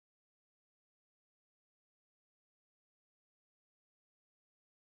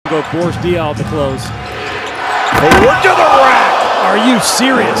Go Boris Diaw to close. Hayward to the rack. Are you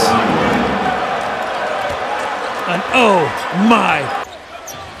serious? An oh my.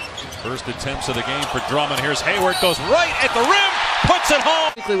 First attempts of the game for Drummond. Here's Hayward, goes right at the rim, puts it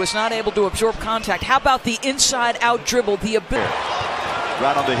home. Was not able to absorb contact. How about the inside-out dribble? The ability.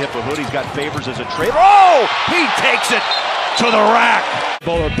 Right on the hip of Hood. He's got Favors as a trailer. Oh! He takes it to the rack.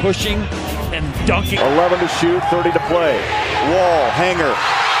 Bowler pushing and dunking. 11 to shoot, 30 to play. Wall, hanger.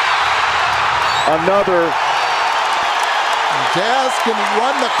 Another. Jazz can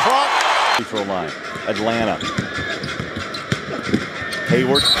run the clock. For a line. Atlanta.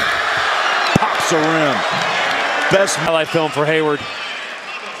 Hayward pops a rim. Best highlight film for Hayward.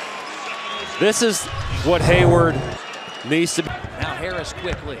 This is what Hayward needs to be. Now Harris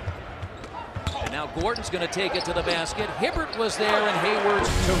quickly. And now Gordon's going to take it to the basket. Hibbert was there, and Hayward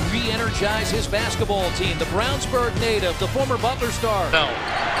to re-energize his basketball team. The Brownsburg native, the former Butler star. No.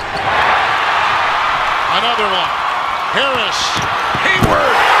 Another one. Harris.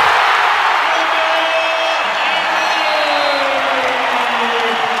 Hayward.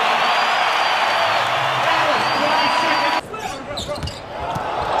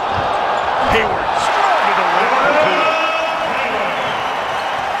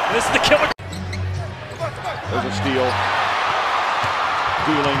 This is the killer. There's a steal.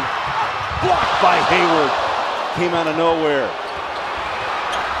 Dealing. Blocked by Hayward. Came out of nowhere.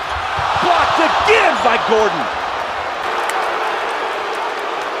 Blocked again by Gordon.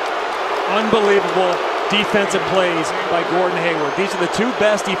 Unbelievable defensive plays by Gordon Hayward. These are the two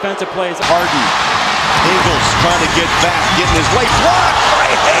best defensive plays. Harden. Ingles trying to get back, getting his way. Blocked by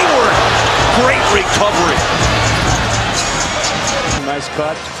Hayward. Great recovery. Nice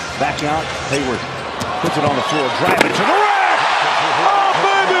cut. Back out. Hayward puts it on the floor. Driving to the rack. Oh,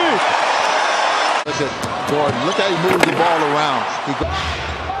 baby! Look at Gordon. Look how he moves the ball around.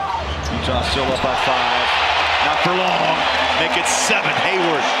 Utah still up by 5. Not for long. Make it 7.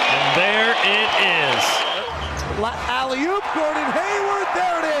 Hayward. And there it is. Alley-oop, Gordon Hayward.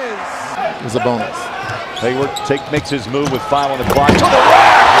 There it is. It was a bonus. Hayward makes his move with 5 on the clock. To the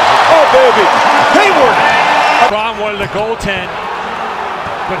rack. Oh, baby. Hayward. Ron wanted a goaltend,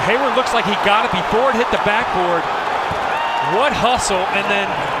 but Hayward looks like he got it before it hit the backboard. What hustle, and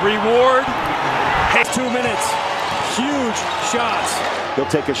then reward. Hey, 2 minutes. Huge shots. He'll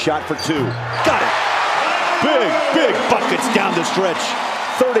take a shot for 2. Got it. Big buckets down the stretch.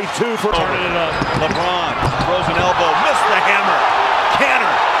 32 for turning it up. LeBron throws an elbow, missed the hammer.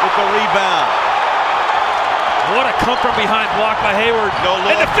 Canner with the rebound. What a come from behind block by Hayward. No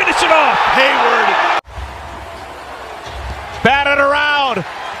look. And to finish it off. Hayward. Batted around.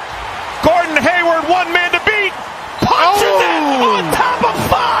 Gordon Hayward, one man to beat. Punches it on top of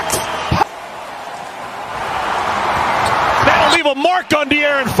Fox. That'll leave a mark on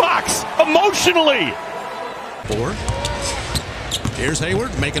De'Aaron Fox emotionally. 4. Here's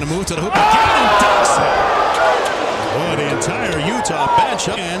Hayward making a move to the hoop again and dunks it. Well, the entire Utah bench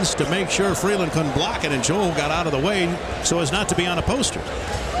hands to make sure Freeland couldn't block it, and Joel got out of the way so as not to be on a poster.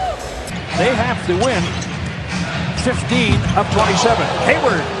 They have to win 15 of 27.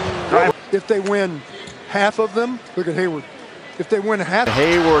 Hayward. If they win half of them, look at Hayward. If they win half.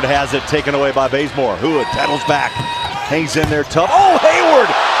 Hayward has it taken away by Bazemore. Hood pedals back. Hangs in there tough. Oh, Hayward!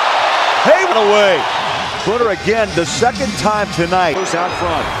 Hayward away. Footer again, the second time tonight. Goes out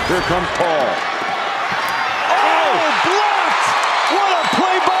front. Here comes Paul. Oh, blocked! What a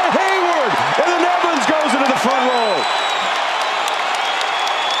play by Hayward! And then Evans goes into the front row.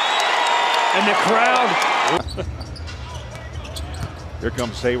 And the crowd. Here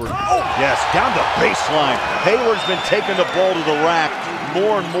comes Hayward. Oh, yes, down the baseline. Hayward's been taking the ball to the rack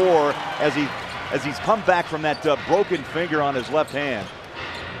more and more as he's come back from that broken finger on his left hand.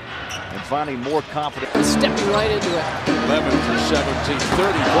 And finding more confidence. Stepping right into it. 11 for 17,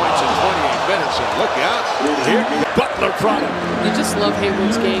 30 points in 28 minutes. And look out. Here, Butler product. You just love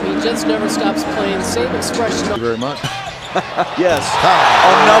Hayward's game. He just never stops playing. Same expression. Thank you very much. Yes,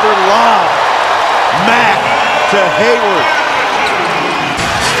 another lob. Mack to Hayward.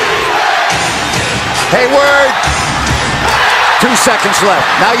 Hayward! 2 seconds left.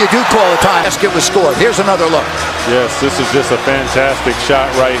 Now you do call a time. Basket was scored. Here's another look. Yes, this is just a fantastic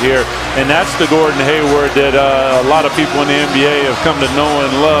shot right here. And that's the Gordon Hayward that a lot of people in the NBA have come to know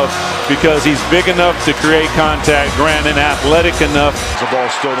and love because he's big enough to create contact, granted athletic enough. The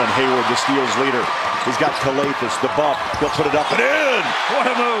ball still on Hayward, the steals leader. He's got Kalathis, the bump. He'll put it up and in. What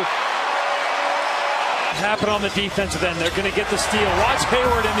a move. Happen on the defensive end. They're going to get the steal. Watch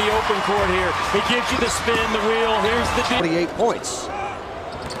Hayward in the open court here. He gives you the spin, the wheel. Here's the 28 points.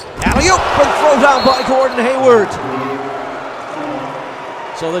 Alley-oop and throw down by Gordon Hayward.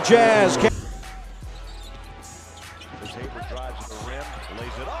 So the Jazz can. As Hayward drives to the rim,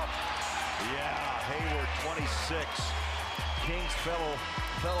 lays it up. Yeah, Hayward 26. Kings fell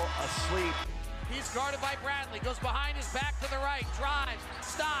asleep. He's guarded by Bradley, goes behind his back to the right, drives,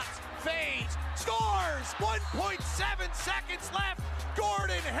 stops, fades, scores! 1.7 seconds left.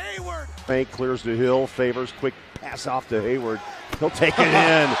 Gordon Hayward. Fake clears the hill, favors quick pass off to Hayward. He'll take it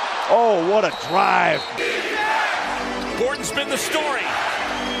in. Oh, what a drive. Gordon's been the story.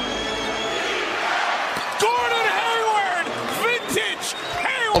 Gordon Hayward, vintage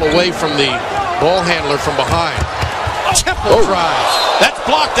Hayward. Away from the ball handler from behind. Temple drives. That's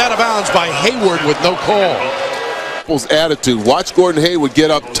blocked out of bounds by Hayward with no call. Attitude. Watch Gordon Hayward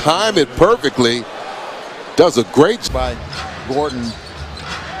get up, time it perfectly. Does a great job by Gordon,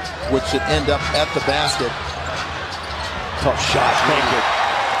 which should end up at the basket. Tough shot, make it.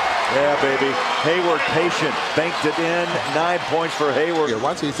 Yeah, baby. Hayward patient, banked it in. 9 points for Hayward. Here,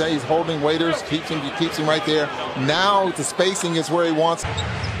 watch he say he's holding waiters, keeps him right there. Now the spacing is where he wants.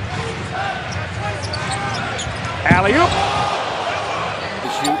 Alley-oop. To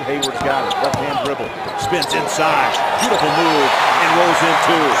shoot, Hayward's got it. Left hand dribble, spins inside. Beautiful move, and rolls in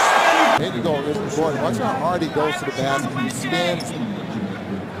two. There you go, Mr. Gordon. Watch how hard he goes to the basket. He spins.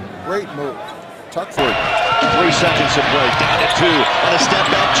 Great move. Tucks it. 3 seconds to play. Down to 2 on a step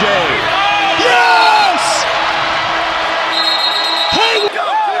back, Jay. Yes! Hayward!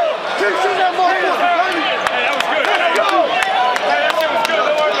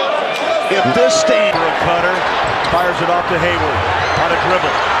 If this stand for a cutter, fires it off to Hayward on a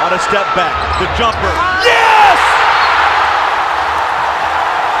dribble, on a step back, the jumper. Yes!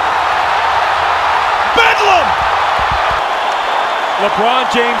 Bedlam!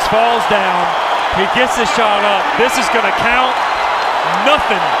 LeBron James falls down. He gets the shot up. This is going to count.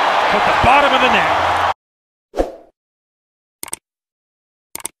 Nothing but the bottom of the net.